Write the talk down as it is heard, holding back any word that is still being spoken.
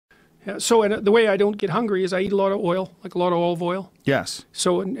Yeah, so and the way I don't get hungry is I eat a lot of oil, like a lot of olive oil. Yes.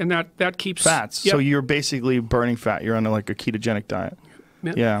 So and that keeps fats. Yep. So you're basically burning fat. You're on like a ketogenic diet.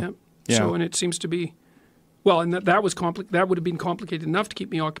 Yeah. So and it seems to be, well, and that was that would have been complicated enough to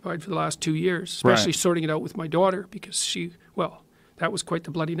keep me occupied for the last 2 years, especially sorting it out with my daughter because that was quite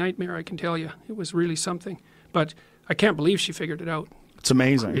the bloody nightmare. I can tell you, it was really something. But I can't believe she figured it out. It's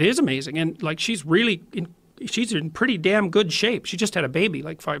amazing. It is amazing, and like she's in pretty damn good shape. She just had a baby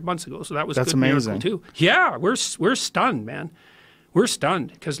like 5 months ago, so that's good amazing too. Yeah, we're stunned, man. We're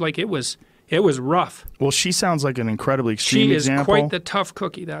stunned because like it was rough. Well, she sounds like an incredibly extreme example. She is quite the tough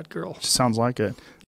cookie, that girl. Sounds like it.